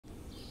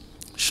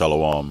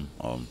Shalom.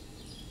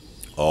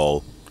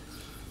 All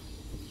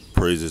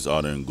praises,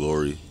 honor, and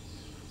glory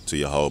to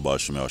Yahweh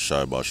Bashim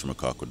Shai Bashim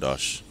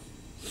Kakodash,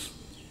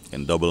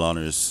 and double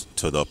honors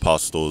to the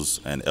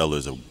apostles and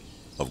elders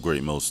of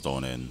Great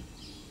Millstone, and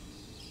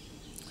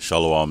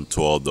Shalom to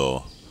all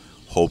the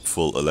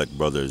hopeful elect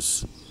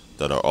brothers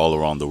that are all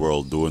around the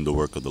world doing the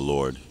work of the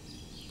Lord.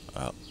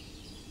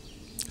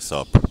 It's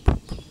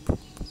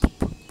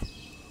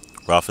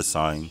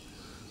prophesying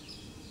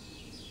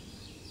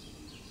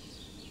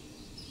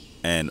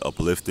and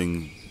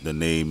uplifting the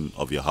name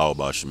of Yahweh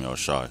Bashim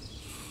Shai.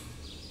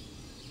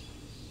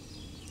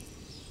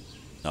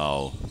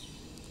 Now,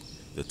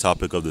 the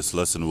topic of this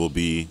lesson will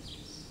be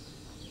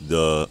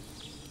the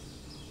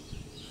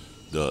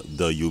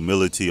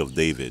humility of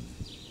David,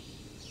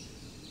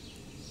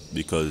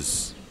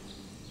 because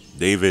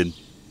David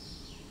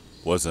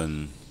was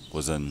and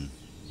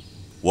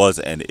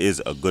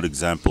is a good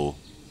example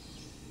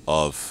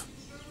of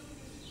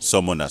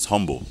someone that's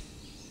humble.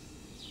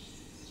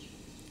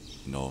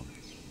 You know,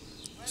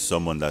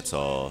 someone that's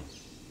lowly.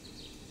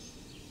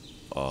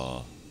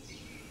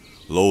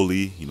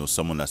 You know,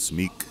 someone that's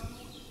meek.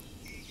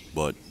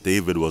 But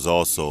David was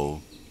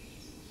also,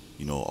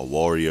 you know, a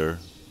warrior,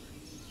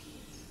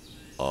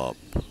 a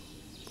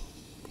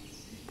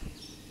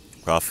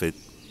prophet,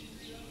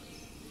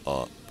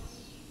 a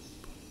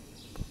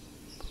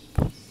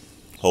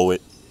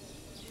poet.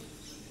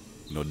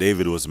 You know,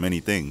 David was many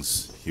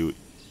things. He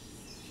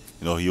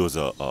was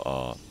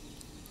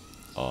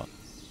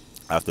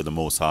after the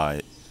Most High,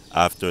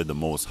 after the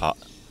Most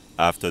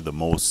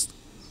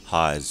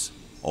High's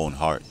own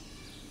heart.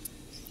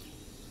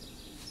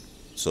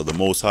 So the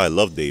Most High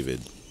loved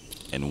David,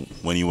 and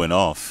when he went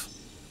off,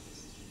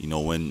 you know,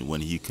 when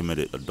he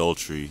committed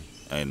adultery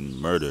and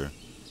murder,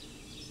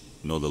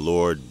 you know, the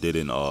Lord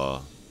didn't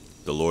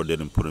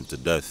put him to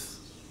death,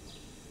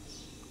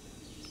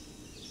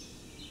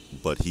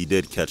 but he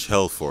did catch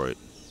hell for it.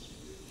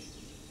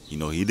 You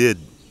know, he did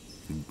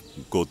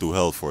go through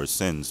hell for his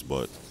sins,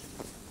 but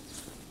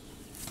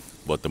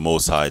the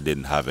Most High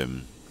didn't have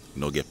him,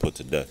 you know, get put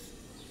to death.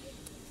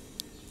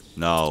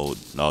 Now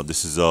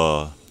this is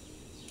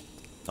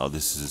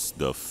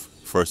the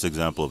first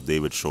example of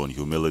David showing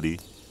humility,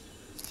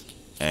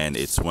 and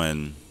it's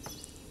when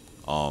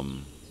a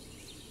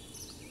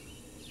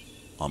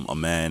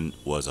man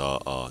was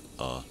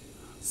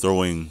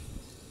throwing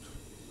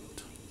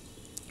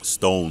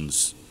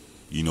stones,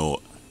 you know,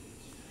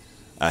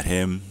 at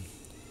him,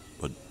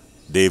 but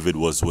David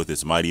was with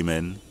his mighty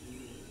men,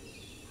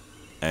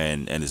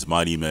 and his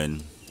mighty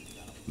men,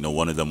 you know,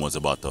 one of them was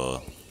about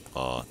to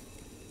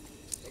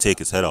take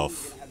his head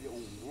off,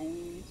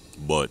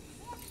 but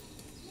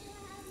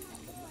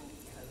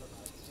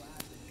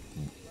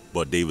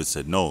David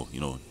said no. You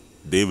know,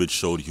 David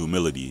showed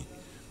humility,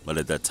 but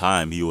at that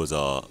time he was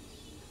the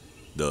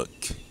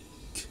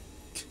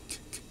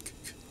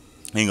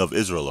king of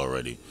Israel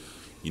already.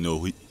 You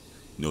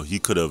know, he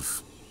could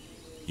have,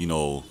 you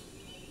know,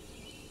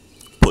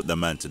 put the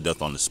man to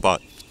death on the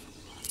spot,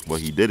 but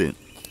he didn't.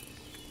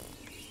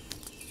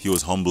 He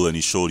was humble and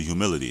he showed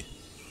humility.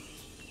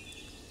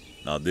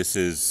 Now this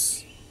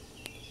is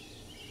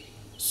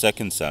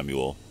 2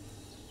 Samuel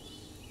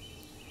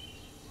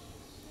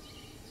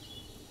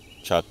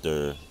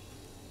chapter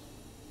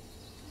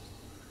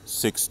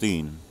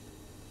 16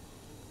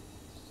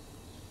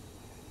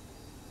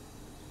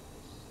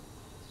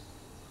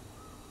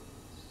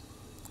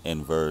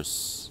 and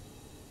verse,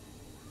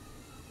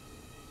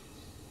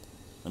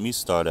 let me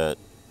start at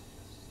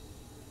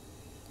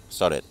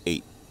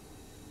 8.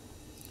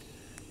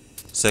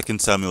 2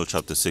 Samuel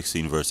chapter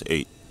 16 verse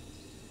 8.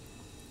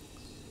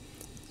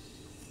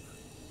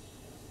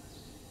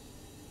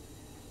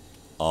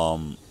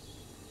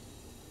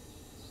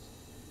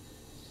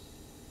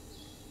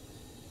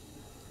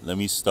 Let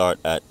me start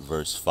at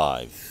verse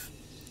 5,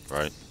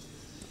 right?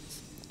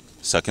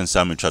 2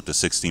 Samuel chapter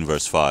 16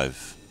 verse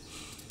 5.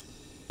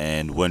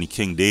 And when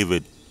King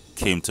David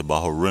came to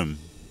Bahurim,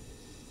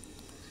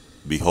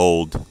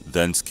 behold,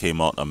 thence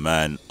came out a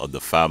man of the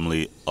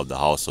family of the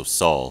house of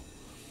Saul,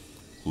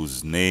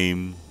 whose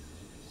name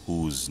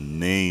was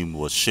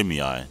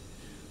Shimei,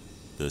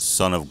 the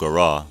son of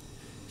Gerah.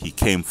 He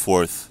came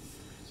forth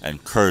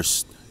and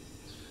cursed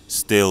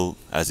still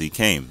as he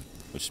came,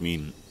 which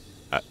means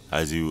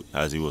as he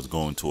was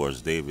going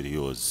towards David, he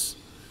was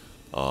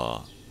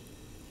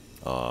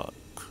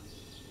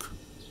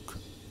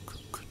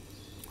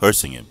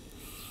cursing him.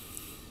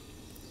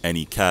 And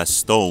he cast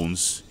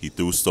stones, he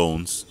threw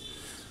stones,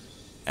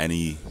 and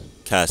he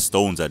cast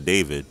stones at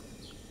David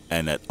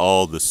and at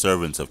all the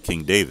servants of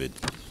King David.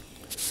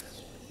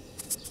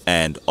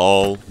 And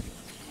all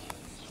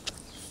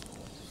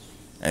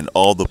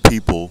the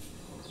people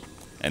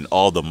and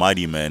all the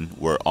mighty men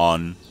were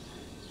on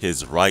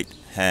his right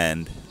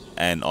hand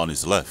and on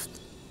his left.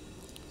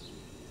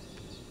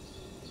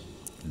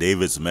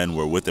 David's men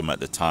were with him at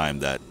the time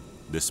that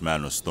this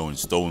man was throwing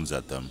stones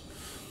at them.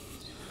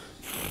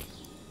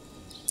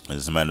 And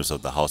this man was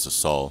of the house of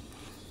Saul.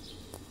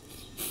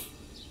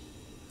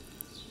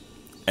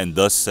 And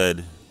thus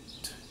said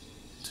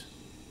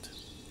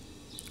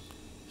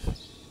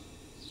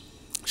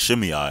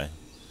Shimei,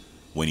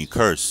 when he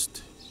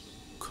cursed,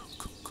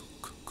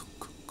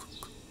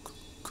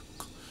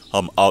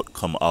 come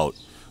out,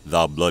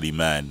 thou bloody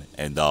man,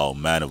 and thou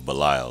man of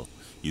Belial.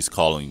 He's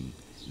calling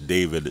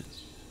David,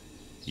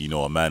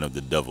 a man of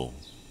the devil.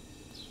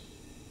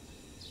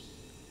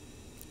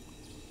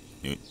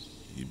 He-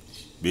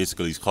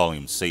 Basically, he's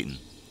calling him Satan.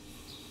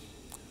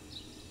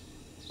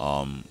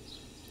 Um,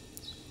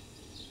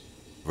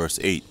 verse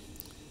 8.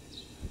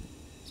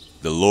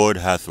 The Lord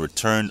hath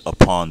returned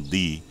upon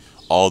thee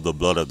all the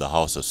blood of the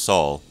house of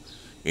Saul,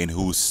 in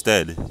whose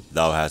stead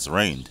thou hast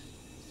reigned.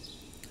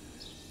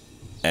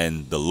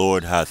 And the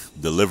Lord hath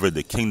delivered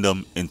the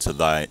kingdom into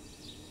the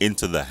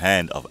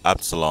hand of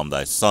Absalom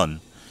thy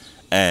son,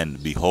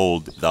 and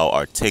behold, thou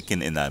art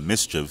taken in thy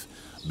mischief,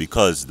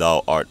 because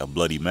thou art a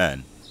bloody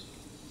man.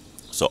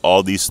 So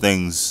all these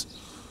things,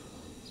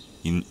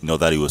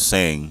 that he was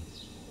saying,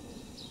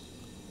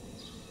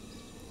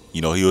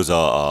 he was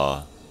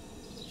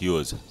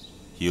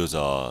he was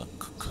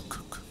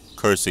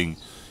cursing,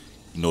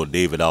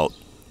 David out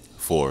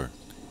for,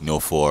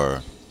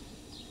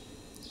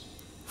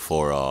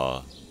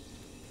 for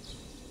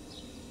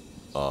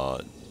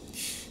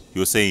he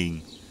was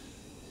saying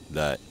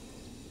that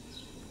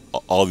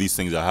all these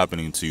things are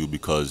happening to you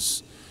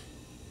because,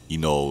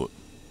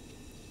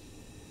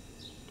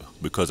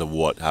 because of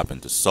what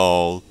happened to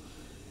Saul,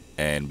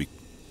 and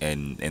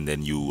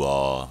then you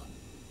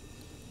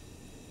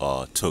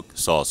took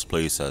Saul's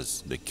place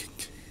as the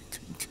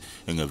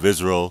king of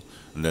Israel,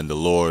 and then the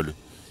Lord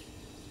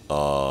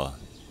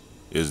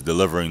is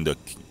delivering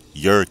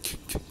your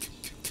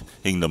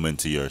kingdom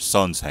into your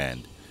son's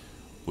hand,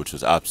 which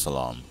was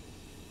Absalom.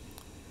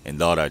 And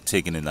thou art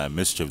taken in thy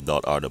mischief, thou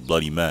art a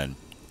bloody man.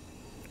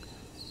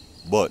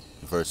 But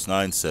verse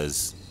 9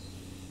 says,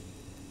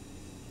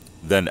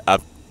 Then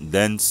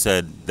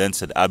said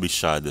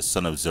Abishai the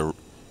son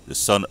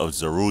of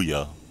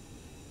Zeruiah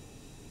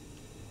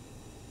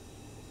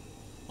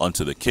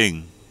unto the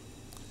king,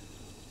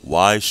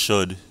 Why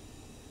should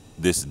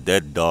this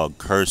dead dog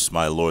curse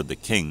my lord the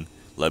king?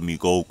 Let me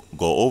go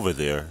over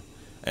there,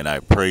 and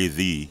I pray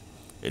thee,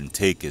 and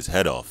take his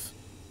head off.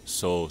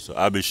 So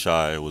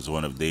Abishai was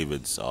one of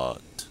David's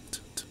hot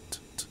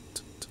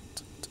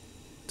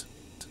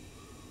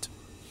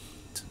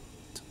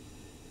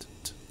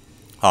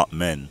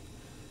men,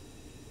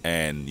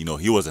 and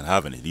he wasn't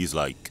having it. He's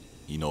like,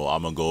 I'm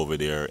gonna go over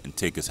there and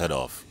take his head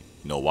off.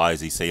 Why is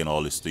he saying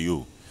all this to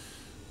you?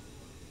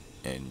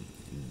 And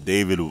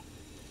David,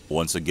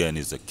 once again,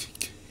 is the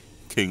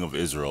king of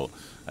Israel,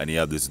 and he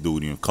had this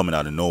dude coming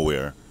out of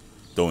nowhere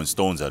throwing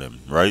stones at him,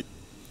 right?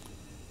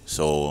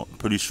 So I'm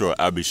pretty sure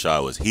Abishai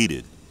was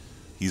heated.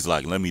 He's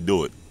like, let me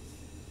do it.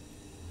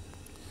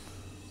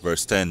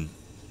 Verse 10,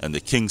 And the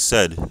king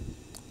said,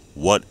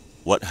 What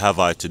have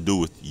I to do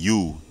with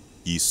you,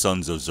 ye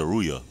sons of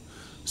Zeruiah?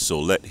 So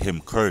let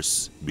him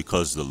curse,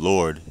 because the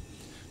Lord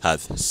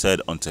hath said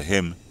unto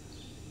him,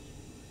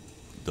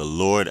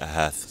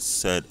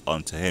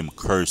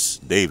 curse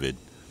David.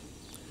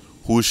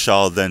 Who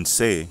shall then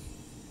say,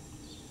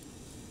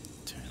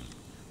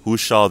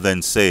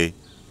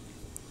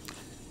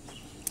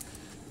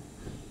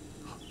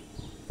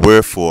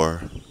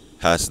 Wherefore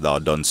hast thou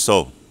done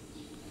so?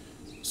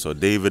 So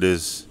David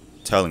is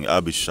telling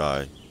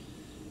Abishai,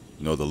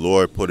 the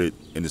Lord put it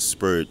in his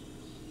spirit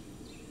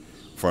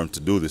for him to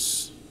do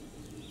this,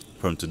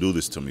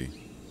 to me.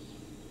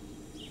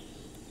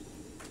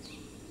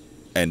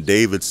 And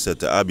David said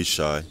to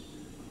Abishai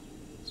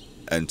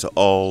and to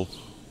all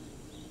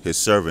his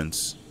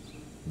servants,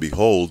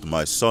 Behold,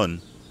 my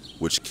son,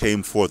 which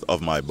came forth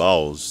of my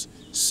bowels,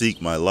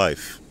 seek my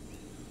life.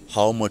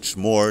 How much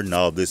more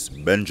now this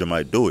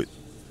Benjamite do it?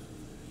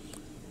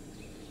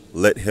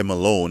 Let him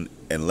alone,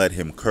 and let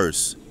him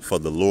curse, for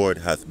the Lord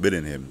hath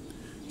bidden him.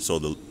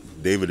 So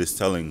David is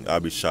telling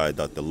Abishai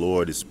that the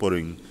Lord is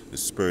putting the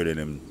spirit in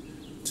him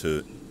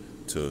to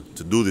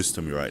do this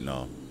to me right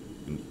now.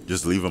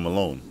 Just leave him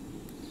alone.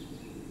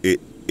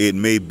 It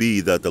may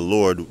be that the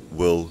Lord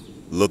will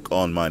look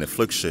on mine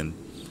affliction,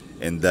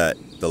 and that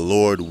the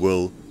Lord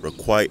will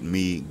requite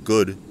me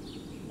good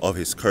of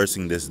his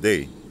cursing this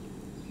day.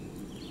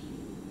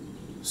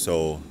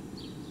 So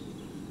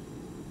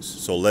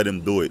let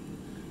him do it,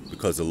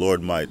 because the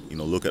Lord might,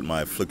 look at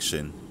my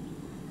affliction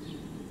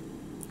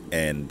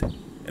and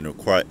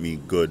requite me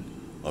good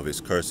of his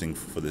cursing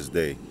for this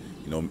day.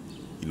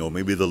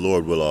 Maybe the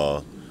Lord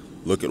will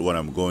look at what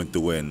I'm going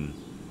through and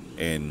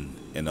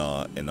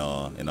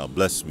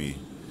bless me,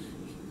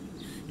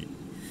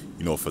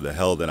 for the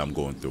hell that I'm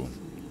going through.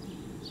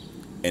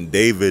 And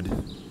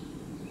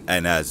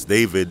as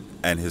David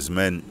and his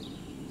men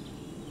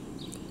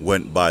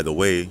went by the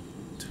way,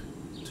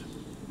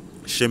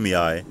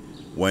 Shimei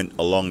went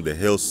along the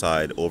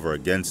hillside over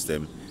against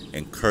him,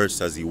 and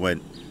cursed as he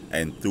went,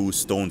 and threw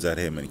stones at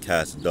him and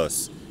cast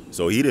dust.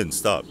 So he didn't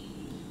stop.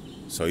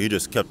 So he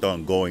just kept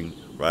on going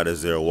right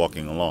as they were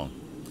walking along.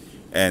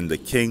 And the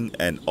king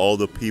and all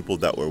the people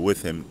that were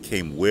with him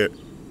came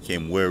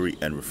weary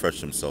and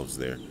refreshed themselves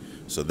there.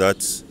 So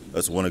that's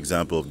one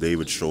example of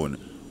David showing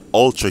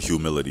ultra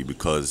humility,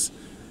 because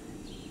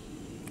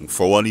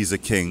For one, he's a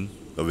king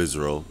of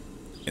Israel,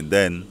 and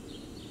then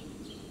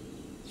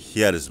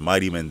he had his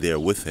mighty men there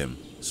with him,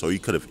 so he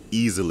could have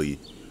easily,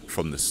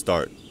 from the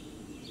start,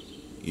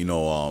 you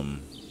know,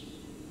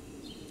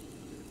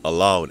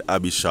 allowed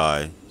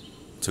Abishai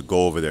to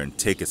go over there and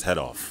take his head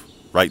off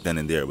right then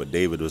and there. But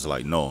David was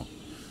like, no,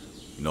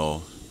 you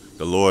know,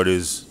 the Lord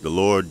is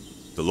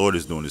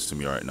doing this to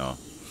me right now.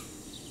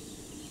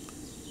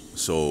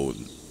 So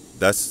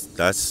that's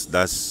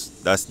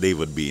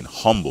David being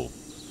humble,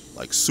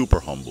 like super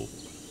humble,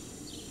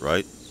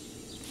 right?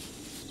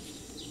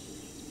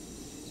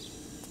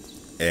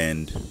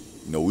 And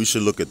you know, we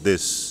should look at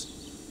this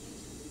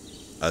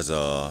as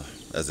a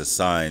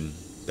sign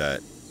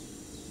that,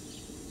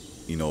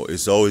 you know,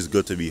 it's always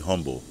good to be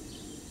humble,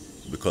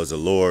 because the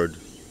Lord's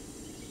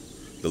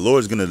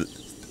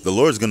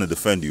gonna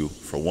defend you.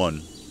 For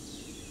one,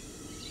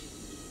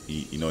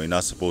 you know, you're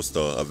not supposed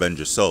to avenge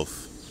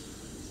yourself,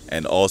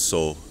 and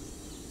also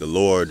the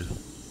Lord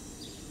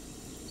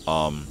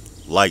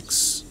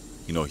likes,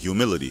 you know,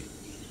 humility.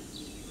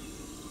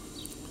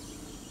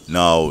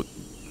 Now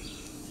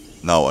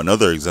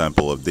another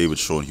example of David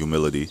showing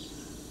humility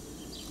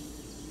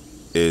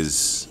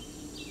is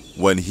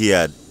when he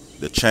had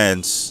the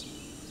chance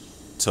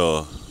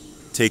to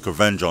take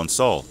revenge on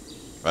Saul,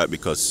 right?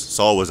 Because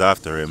Saul was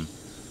after him.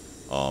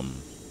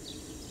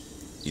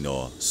 You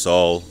know,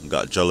 Saul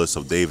got jealous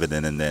of David,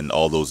 and then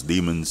all those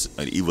demons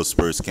and evil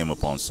spirits came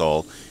upon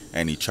Saul,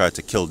 and he tried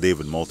to kill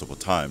David multiple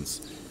times.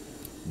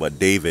 But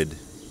David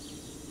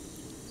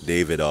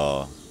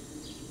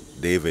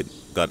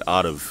got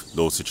out of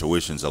those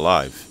situations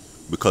alive,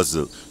 because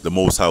the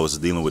Most High was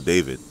dealing with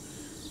David.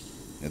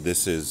 And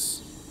this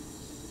is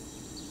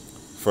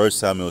 1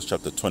 Samuel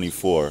chapter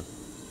 24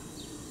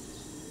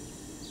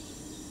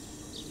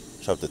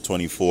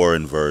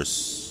 and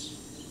verse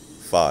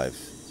 5.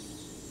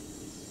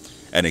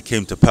 And it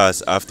came to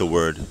pass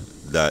afterward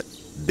that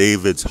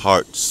David's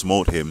heart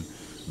smote him,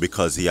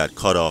 because he had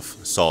cut off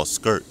Saul's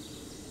skirt.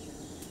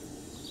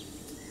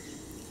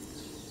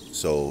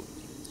 So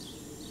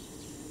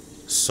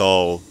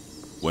Saul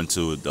went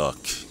to the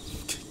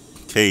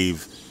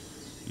cave,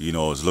 you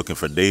know, was looking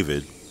for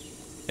David,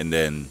 and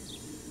then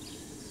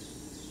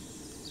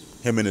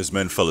him and his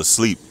men fell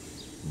asleep.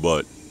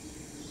 But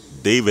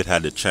David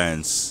had the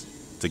chance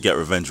to get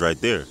revenge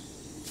right there,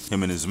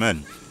 him and his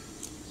men.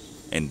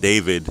 And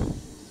David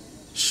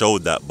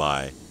showed that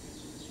by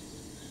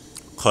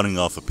cutting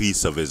off a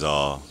piece of his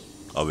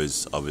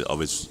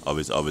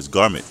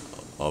garment,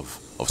 of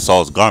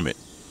Saul's garment,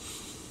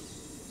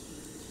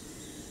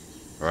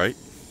 right?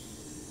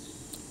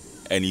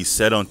 And he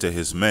said unto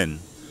his men,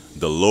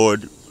 the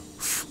Lord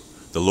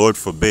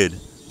forbid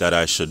that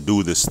I should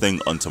do this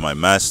thing unto my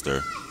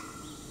master,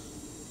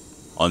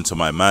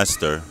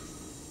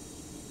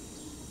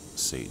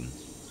 Satan,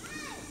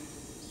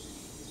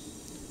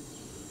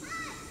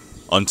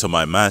 unto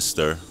my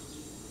master,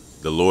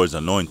 the Lord's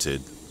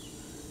anointed,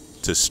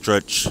 to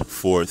stretch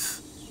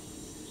forth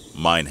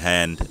mine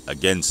hand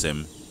against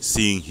him,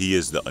 seeing he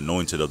is the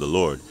anointed of the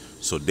Lord.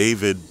 So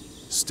David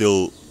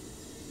still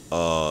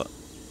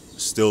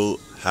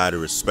had a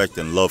respect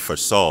and love for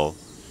Saul,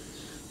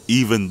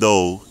 even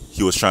though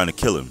he was trying to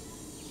kill him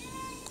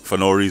for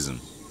no reason,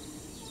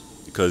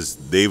 because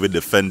David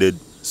defended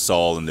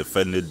Saul and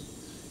defended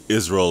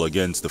Israel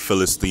against the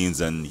Philistines,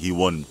 and he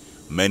won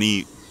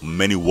many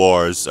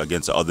wars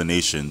against other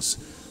nations,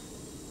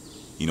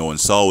 you know, and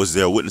Saul was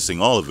there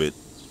witnessing all of it.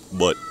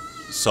 But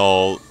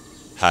Saul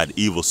had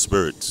evil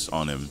spirits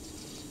on him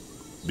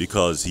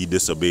because he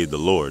disobeyed the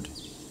Lord.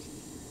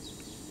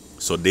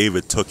 So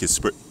David took his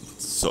spirit,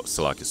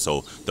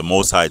 so the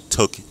Most High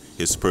took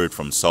his spirit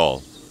from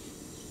Saul,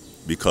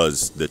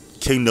 because the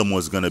kingdom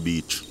was going to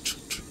be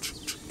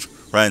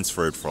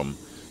transferred from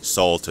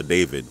Saul to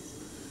David,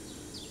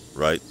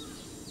 right?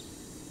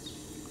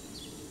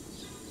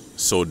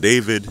 So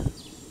David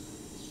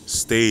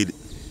stayed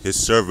his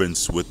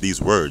servants with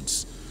these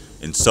words,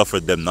 and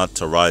suffered them not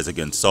to rise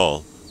against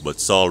Saul.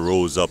 But Saul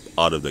rose up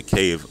out of the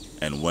cave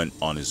and went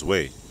on his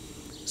way.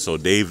 So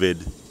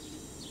David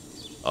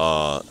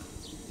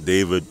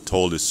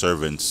told his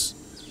servants,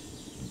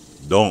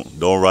 don't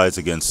rise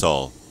against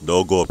Saul.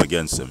 Don't go up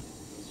against him.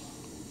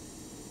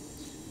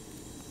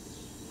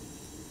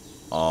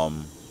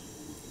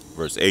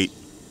 Verse 8.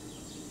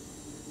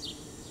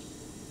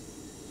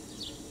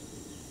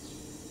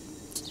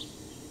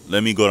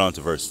 Let me go down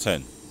to verse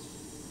 10.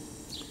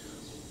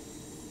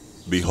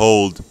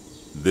 Behold,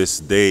 this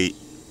day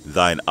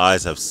thine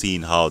eyes have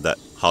seen how that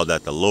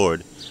the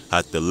Lord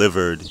hath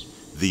delivered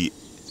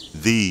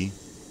thee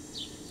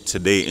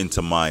today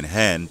into mine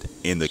hand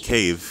in the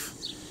cave,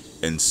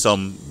 and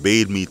some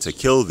bade me to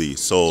kill thee.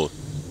 So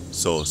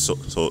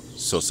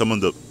some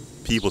of the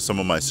people, some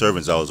of my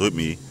servants that was with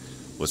me,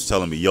 was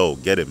telling me, yo,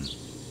 get him.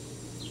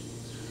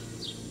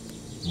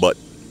 But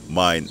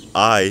mine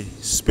eye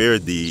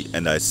spared thee,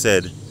 and I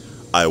said,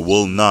 I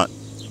will not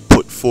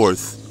put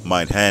forth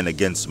mine hand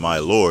against my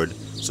Lord.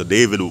 So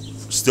David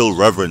still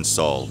reverenced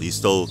Saul. He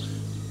still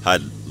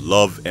had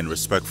love and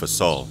respect for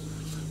Saul,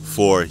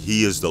 for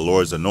he is the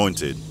Lord's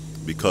anointed.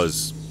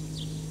 because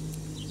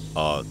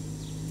uh,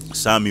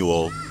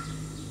 Samuel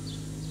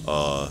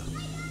uh,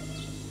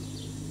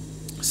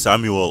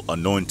 Samuel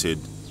anointed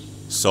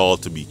Saul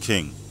to be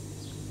king,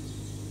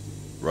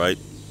 right?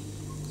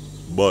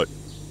 But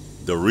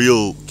the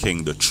real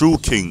king, the true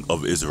king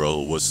of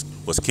Israel was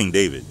King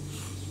David.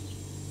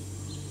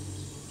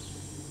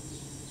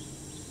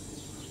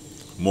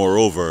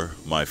 Moreover,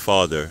 my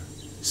father,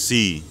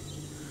 see,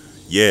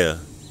 yeah,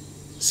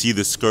 see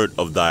the skirt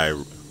of thy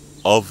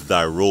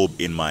robe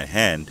in my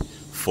hand,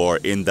 for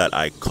in that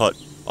I cut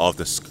off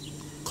the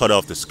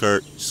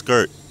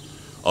skirt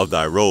of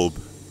thy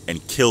robe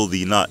and kill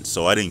thee not.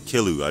 So I didn't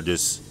kill you. I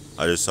just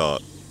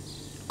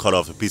cut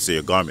off a piece of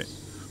your garment,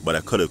 but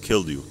I could have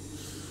killed you.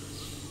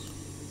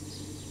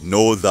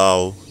 Know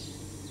thou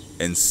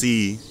and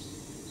see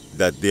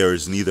that there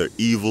is neither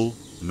evil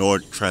nor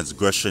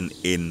transgression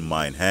in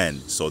mine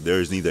hand. So there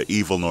is neither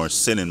evil nor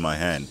sin in my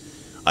hand.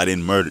 I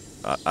didn't murder.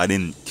 I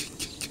didn't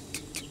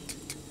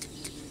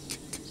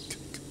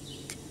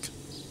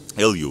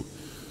kill you,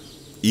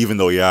 even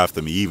though you're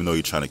after me, even though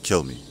you're trying to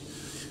kill me.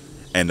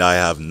 And I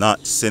have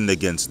not sinned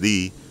against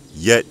thee,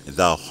 yet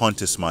thou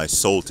huntest my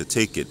soul to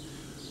take it.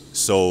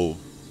 So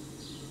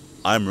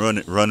I'm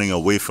running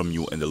away from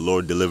you, and the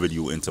Lord delivered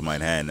you into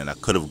mine hand, and I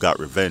could have got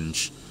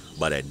revenge,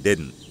 but I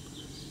didn't.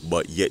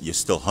 But yet you're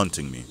still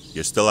hunting me.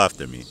 You're still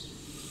after me.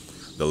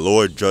 The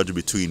Lord judge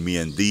between me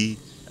and thee,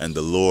 and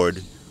the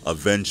Lord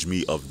avenge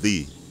me of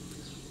thee.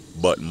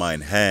 But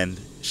mine hand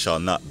shall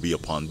not be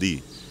upon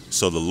thee.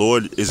 So the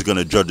Lord is going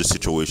to judge the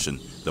situation.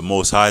 The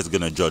Most High is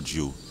going to judge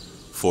you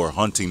for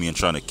hunting me and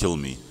trying to kill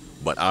me.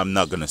 But I'm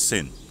not going to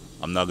sin.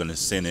 I'm not going to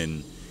sin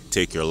and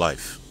take your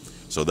life.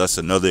 So that's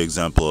another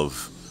example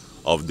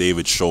of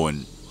David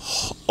showing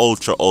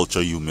ultra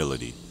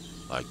humility.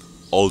 Like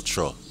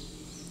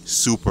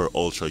super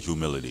ultra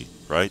humility,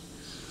 right?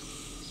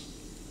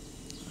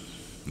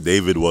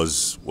 David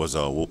was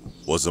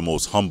the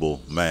most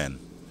humble man,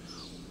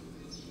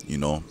 you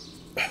know.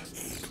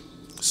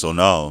 So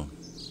now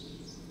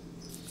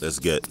let's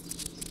get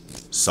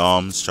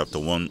Psalms chapter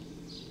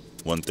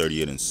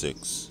 138 and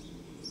 6.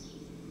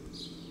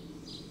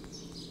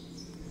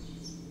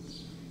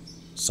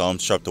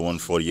 Psalms chapter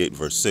 148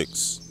 verse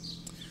 6.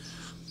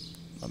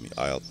 Let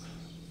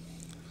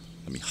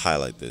me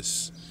highlight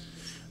this.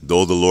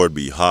 Though the Lord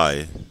be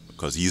high,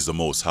 because he's the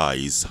most high,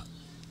 he's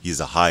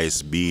the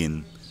highest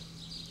being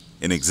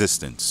in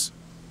existence,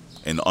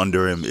 and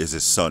under him is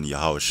his son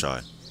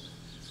Yahushua.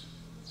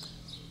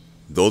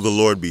 Though the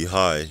Lord be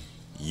high,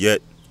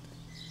 yet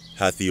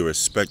hath he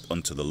respect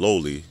unto the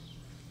lowly,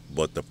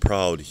 but the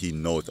proud he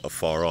knoweth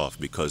afar off.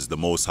 Because the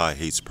Most High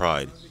hates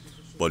pride,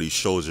 but he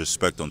shows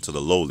respect unto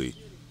the lowly,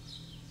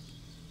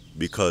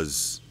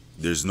 because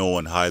there's no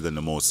one higher than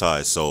the Most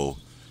High. So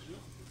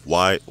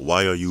why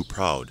are you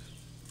proud?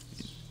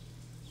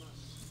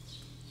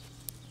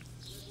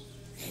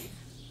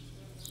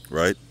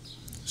 Right?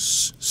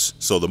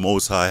 So the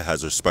Most High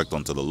has respect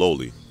unto the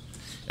lowly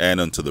and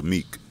unto the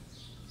meek.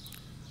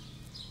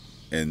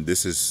 And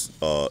this is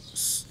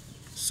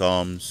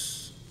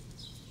Psalms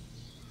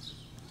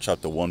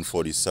chapter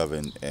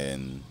 147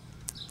 and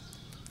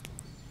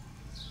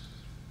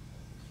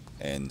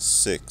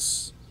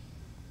 6.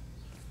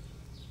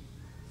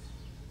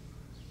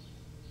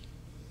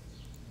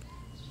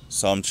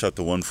 Psalm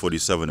chapter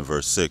 147 and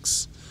verse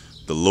 6.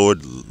 The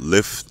Lord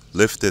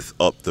lifteth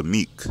up the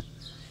meek.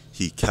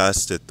 He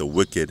casteth the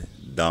wicked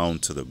down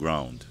to the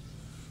ground.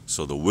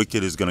 So the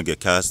wicked is going to get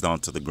cast down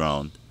to the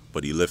ground,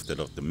 but he lifted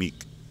up the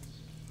meek.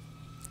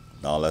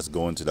 Now let's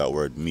go into that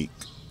word meek,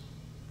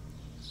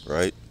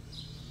 right?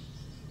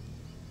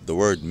 The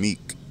word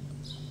meek,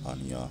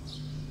 Anya,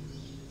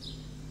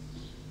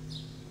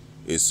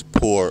 is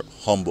poor,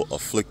 humble,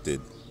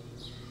 afflicted.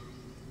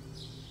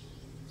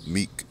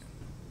 Meek,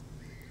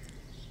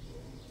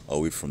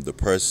 away from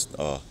depressed,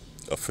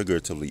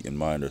 figuratively in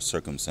mind or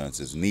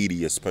circumstances,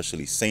 needy,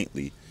 especially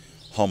saintly,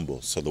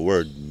 humble. So the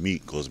word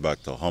meek goes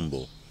back to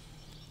humble.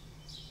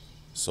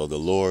 So the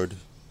Lord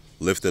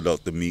lifted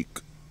up the meek,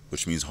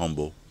 which means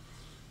humble.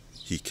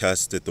 He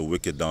casted the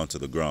wicked down to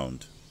the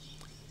ground.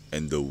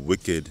 And the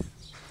wicked,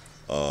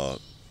 the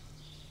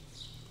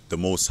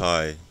Most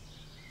High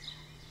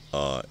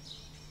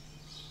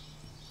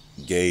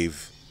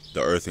gave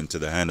the earth into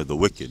the hand of the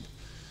wicked.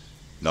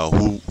 Now,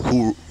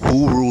 who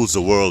rules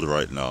the world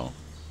right now?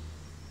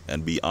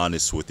 And be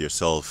honest with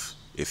yourself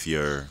if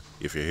you're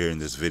hearing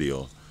this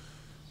video.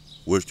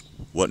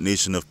 What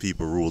nation of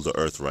people rule the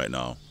earth right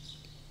now?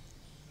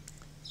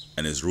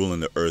 And is ruling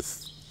the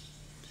earth,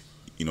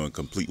 in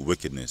complete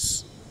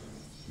wickedness.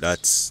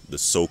 That's the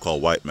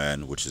so-called white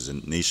man, which is a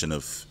nation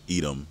of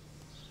Edom,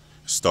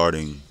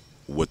 starting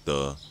with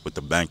the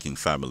banking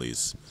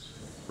families,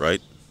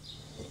 right?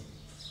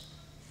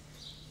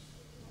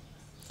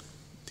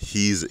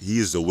 He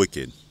is the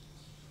wicked,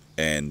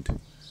 and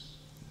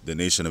the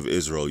nation of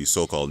Israel, you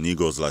so-called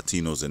Negroes,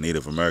 Latinos, and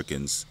Native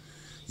Americans,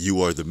 you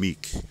are the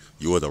meek,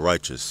 you are the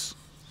righteous.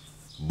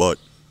 But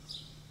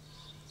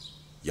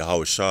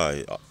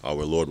Yahushua,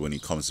 our Lord, when he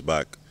comes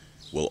back,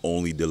 will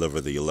only deliver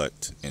the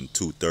elect, and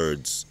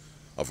 2/3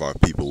 of our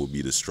people will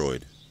be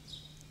destroyed.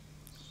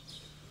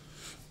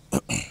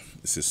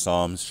 This is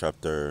Psalms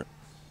chapter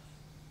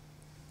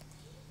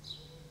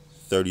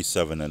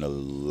 37 and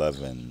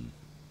 11.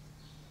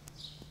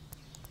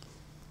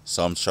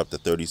 Psalms chapter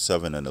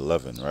 37 and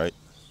 11, right?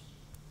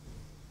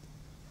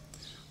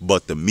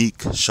 But the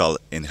meek shall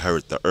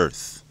inherit the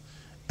earth,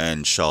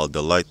 and shall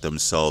delight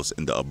themselves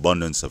in the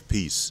abundance of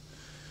peace.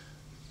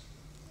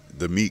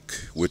 The meek,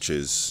 which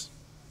is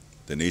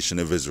the nation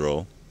of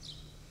Israel,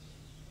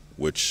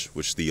 which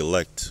the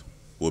elect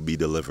will be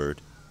delivered,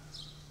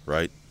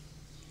 right?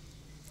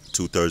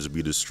 2/3 will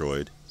be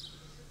destroyed.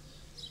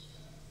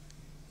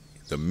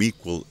 The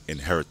meek will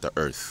inherit the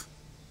earth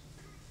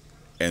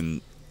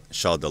and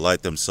shall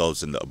delight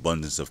themselves in the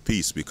abundance of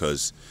peace,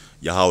 because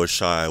Yahweh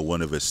Shai,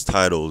 one of his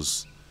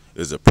titles,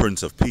 is a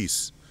Prince of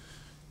Peace.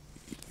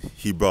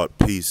 He brought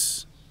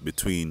peace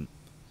between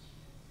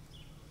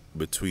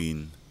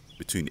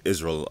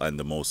Israel and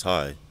the Most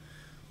High.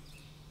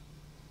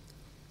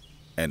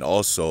 And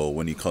also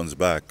when he comes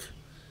back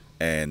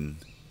and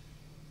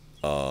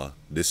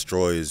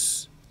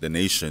destroys the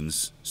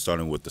nations,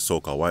 starting with the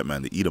so-called white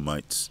man, the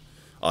Edomites,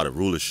 out of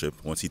rulership,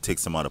 once he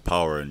takes them out of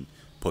power and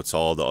puts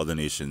all the other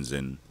nations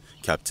in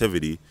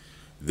captivity,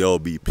 there'll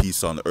be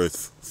peace on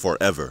earth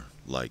forever.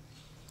 Like,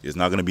 there's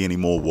not going to be any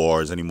more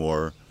wars,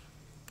 anymore,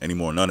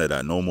 none of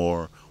that. No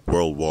more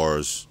world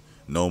wars,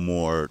 no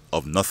more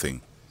of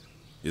nothing.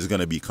 There's going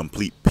to be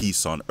complete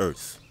peace on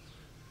earth,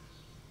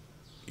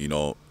 you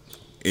know,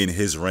 in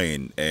his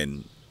reign.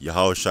 And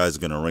Yahweh Shai is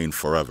going to reign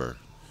forever.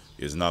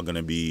 There's not going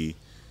to be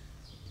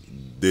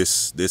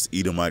this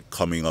Edomite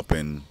coming up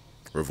and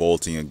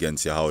revolting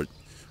against Yahweh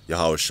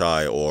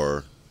Shai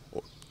or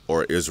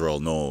Israel.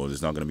 No,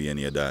 there's not going to be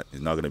any of that.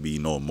 There's not going to be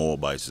no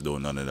Moabites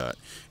doing none of that.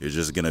 It's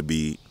just going to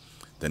be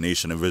the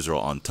nation of Israel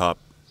on top,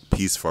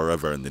 peace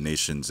forever, and the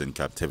nations in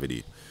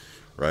captivity,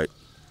 right?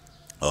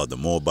 The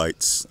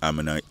Moabites,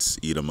 Ammonites,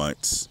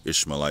 Edomites,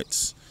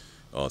 Ishmaelites,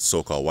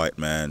 so-called white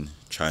man,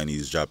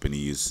 Chinese,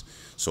 Japanese,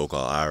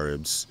 so-called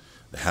Arabs,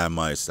 the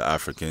Hamites, the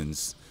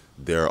Africans,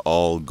 they're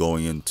all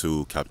going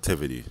into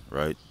captivity,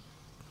 right?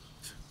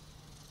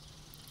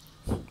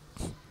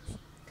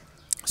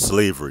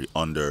 Slavery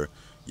under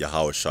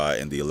Yahweh Shai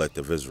and the elect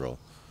of Israel.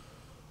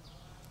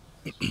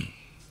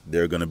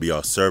 They're going to be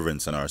our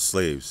servants and our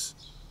slaves,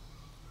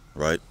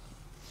 right?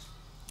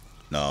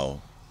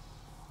 Now,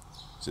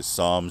 this is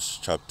Psalms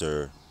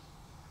chapter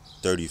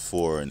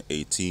 34 and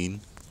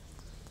 18.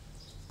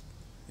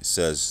 It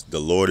says,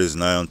 "The Lord is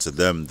nigh unto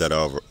them that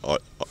are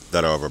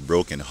of a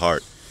broken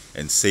heart,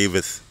 and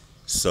saveth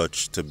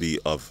such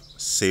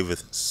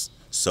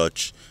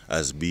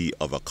as be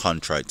of a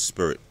contrite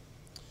spirit."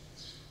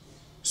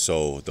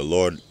 So the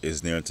Lord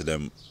is near to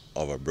them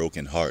of a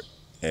broken heart,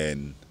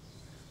 and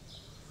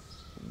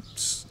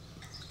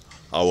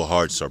our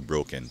hearts are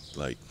broken.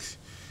 Like,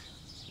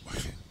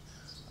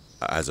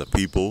 as a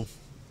people,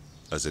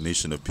 as a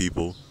nation of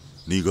people,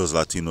 Negroes,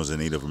 Latinos, and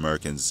Native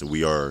Americans,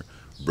 we are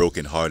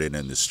brokenhearted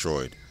and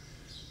destroyed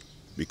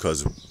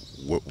because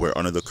we're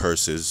under the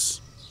curses,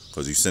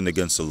 because we sinned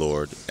against the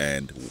Lord,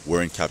 and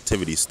we're in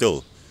captivity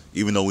still.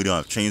 Even though we don't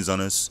have chains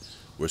on us,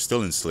 we're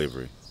still in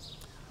slavery.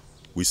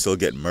 We still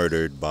get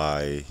murdered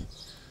by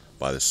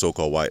the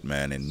so-called white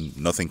man, and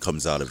nothing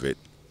comes out of it.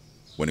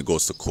 When it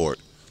goes to court,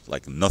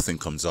 like, nothing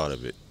comes out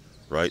of it,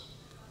 right?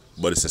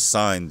 But it's a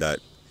sign that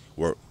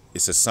we're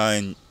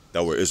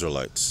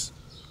Israelites,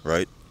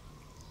 right?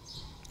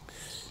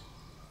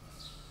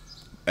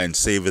 And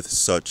saveth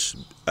such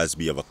as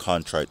be of a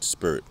contrite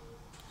spirit.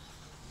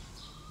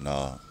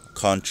 Now,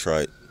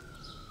 contrite,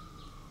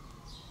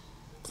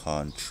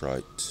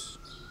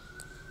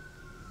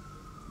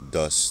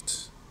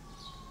 dust,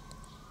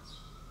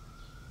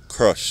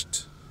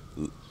 crushed,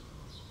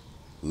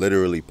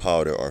 literally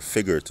powder, or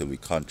figuratively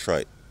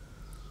contrite,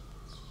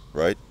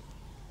 right?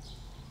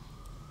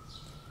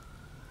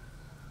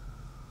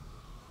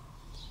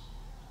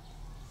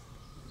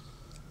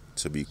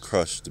 To be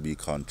crushed, to be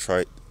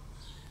contrite,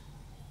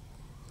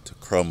 to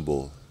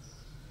crumble,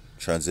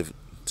 transit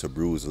to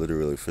bruise,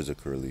 literally,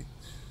 physically,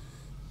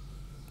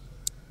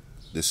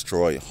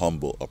 destroy,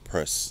 humble,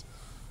 oppress.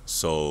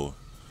 So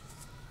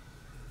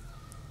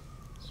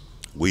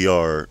we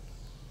are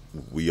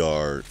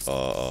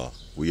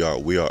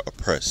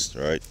oppressed,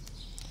 right?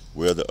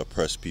 We're the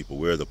oppressed people.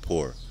 We're the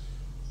poor.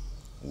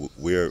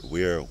 We're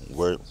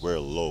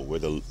low. We're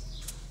the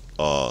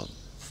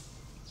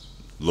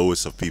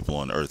lowest of people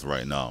on earth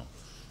right now.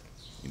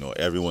 You know,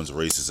 everyone's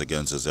racist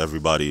against us.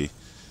 Everybody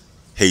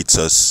hates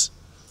us.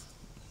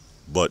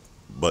 But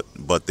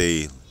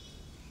they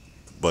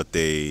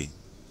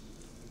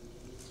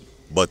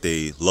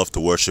love to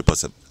worship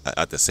us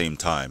at the same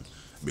time,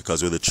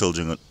 because we're the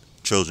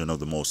children of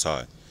the Most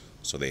High.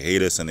 So they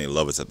hate us and they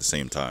love us at the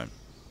same time,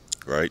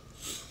 right?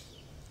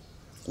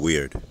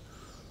 Weird.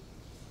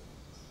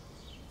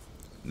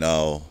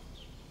 Now,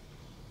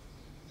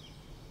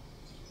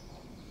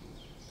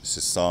 this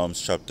is Psalms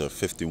chapter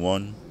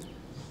 51,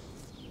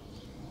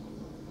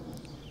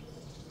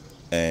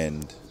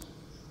 and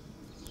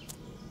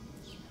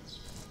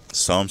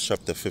Psalms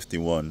chapter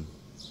 51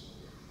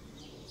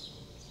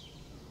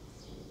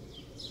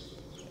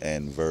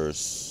 and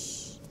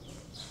verse,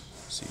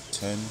 let's see,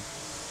 10.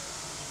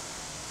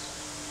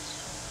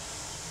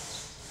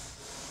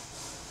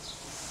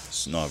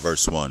 No,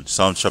 verse 1.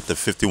 Psalm chapter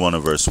 51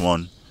 and verse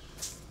 1.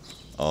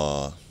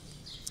 To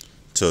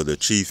the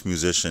chief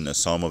musician, a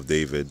psalm of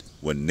David,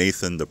 when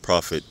Nathan the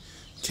prophet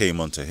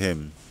came unto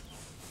him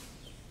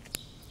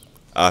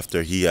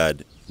after he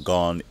had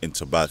gone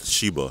into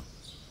Bathsheba.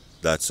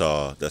 That's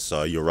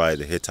Uriah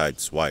the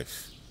Hittite's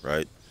wife,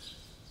 right?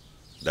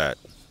 That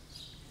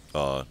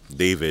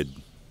David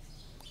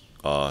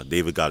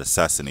got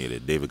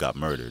assassinated. David got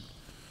murdered.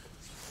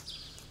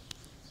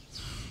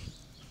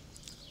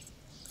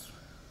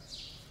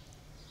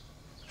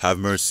 Have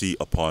mercy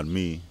upon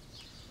me,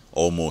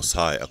 O Most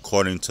High,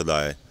 according to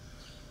thy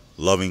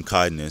loving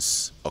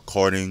kindness,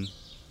 according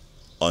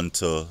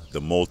unto the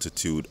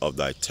multitude of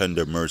thy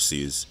tender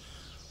mercies,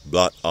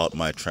 blot out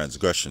my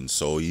transgressions.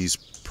 So he's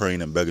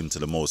praying and begging to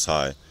the Most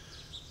High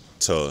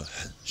to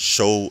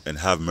show and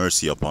have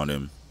mercy upon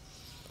him,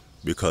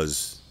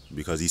 because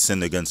he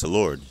sinned against the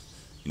Lord.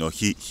 You know,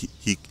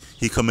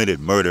 he committed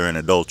murder and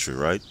adultery,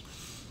 right?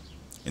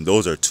 And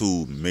those are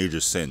two major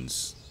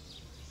sins,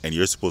 and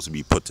you're supposed to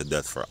be put to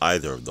death for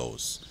either of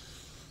those.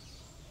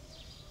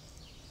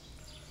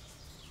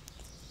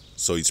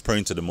 So he's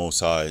praying to the Most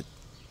High,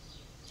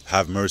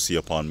 have mercy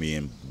upon me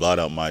and blot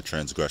out my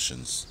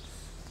transgressions,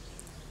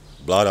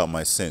 blot out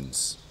my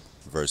sins.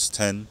 Verse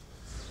 10,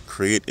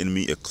 create in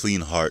me a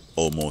clean heart,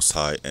 O Most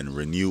High, and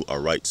renew a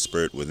right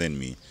spirit within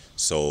me.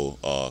 So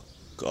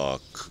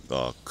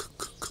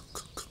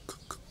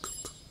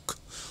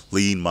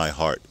clean my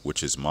heart,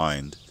 which is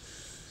mind,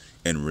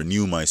 and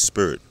renew my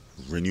spirit,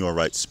 renew a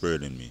right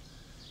spirit in me.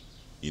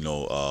 You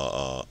know,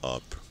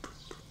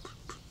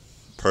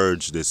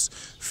 purge this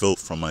filth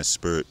from my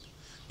spirit,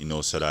 you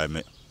know, so that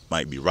I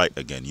might be right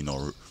again. You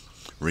know,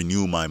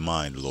 renew my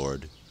mind,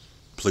 Lord,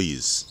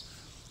 please.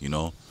 You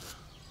know,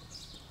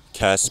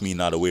 cast me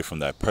not away from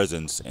thy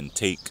presence, and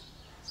take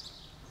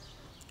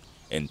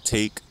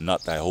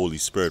not thy Holy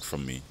Spirit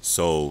from me.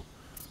 So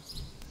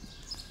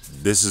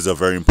this is a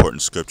very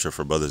important scripture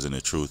for brothers in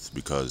the truth,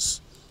 because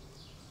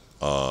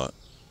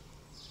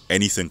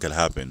anything could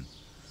happen,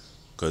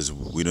 because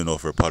we don't know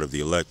if we're part of the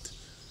elect.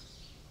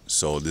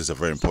 So this is a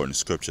very important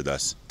scripture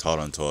that's taught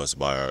unto us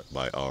by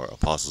our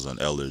apostles and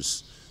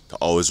elders, to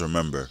always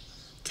remember,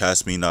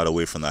 cast me not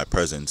away from thy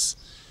presence.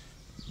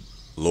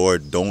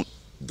 Lord, don't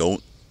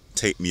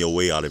take me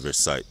away out of your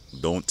sight.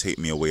 Don't take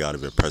me away out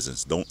of your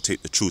presence. Don't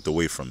take the truth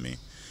away from me,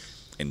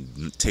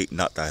 and take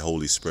not thy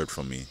Holy Spirit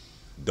from me.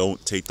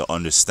 Don't take the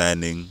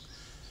understanding,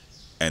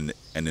 and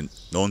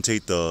don't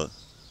take the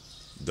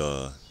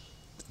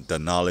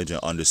knowledge and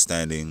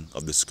understanding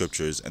of the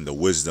scriptures and the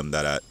wisdom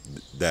that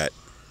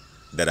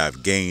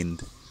I've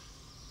gained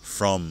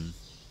from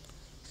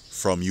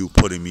you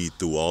putting me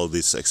through all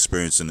this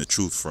experience and the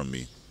truth from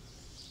me.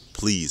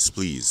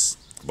 Please.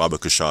 Baba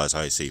Kasha is how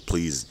I say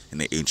please in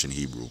the ancient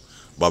Hebrew.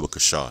 Baba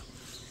Kasha,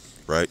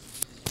 right?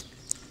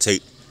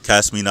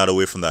 Cast me not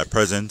away from thy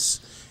presence,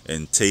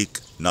 and take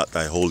not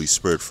thy Holy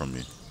Spirit from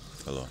me.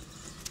 Hello.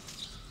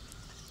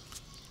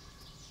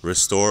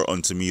 Restore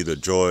unto me the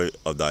joy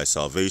of thy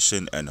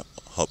salvation, and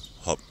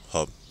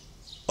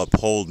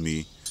uphold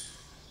me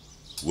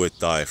with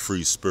thy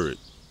free spirit.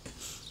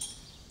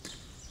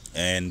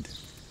 And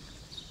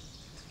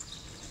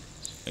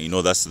you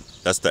know, that's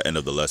the end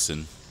of the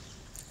lesson.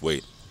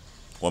 Wait,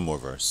 one more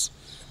verse.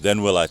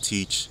 Then will I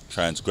teach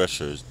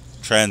transgressors,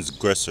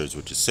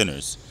 which is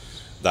sinners,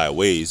 thy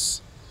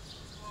ways,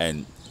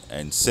 and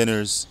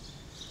sinners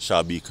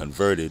shall be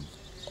converted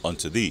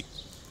unto thee.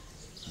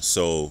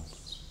 So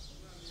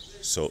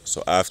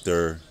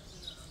after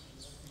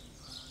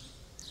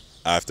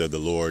the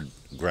Lord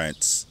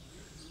grants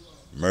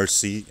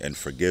mercy and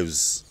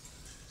forgives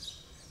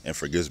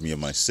me of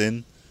my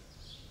sin,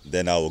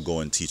 then I will go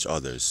and teach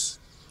others.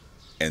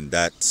 And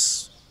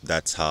that's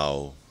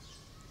how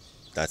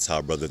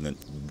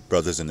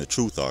brothers in the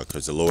truth are,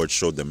 because the Lord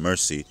showed them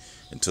mercy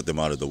and took them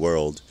out of the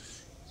world,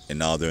 and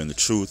now they're in the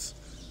truth,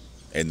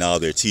 and now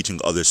they're teaching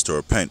others to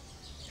repent.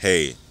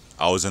 Hey,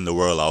 I was in the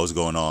world, I was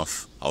going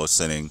off, I was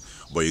sinning,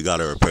 but you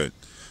gotta repent,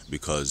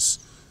 because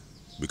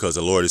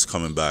the Lord is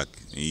coming back,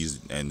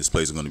 and this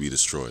place is going to be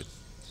destroyed.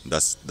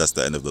 That's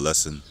the end of the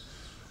lesson.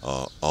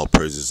 All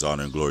praises,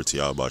 honor, and glory to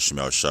Yahweh Shem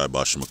Shai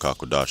Bashim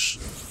Kakodash.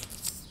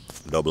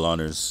 Double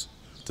honors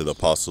to the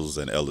apostles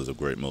and elders of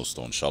Great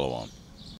Millstone. Shalom.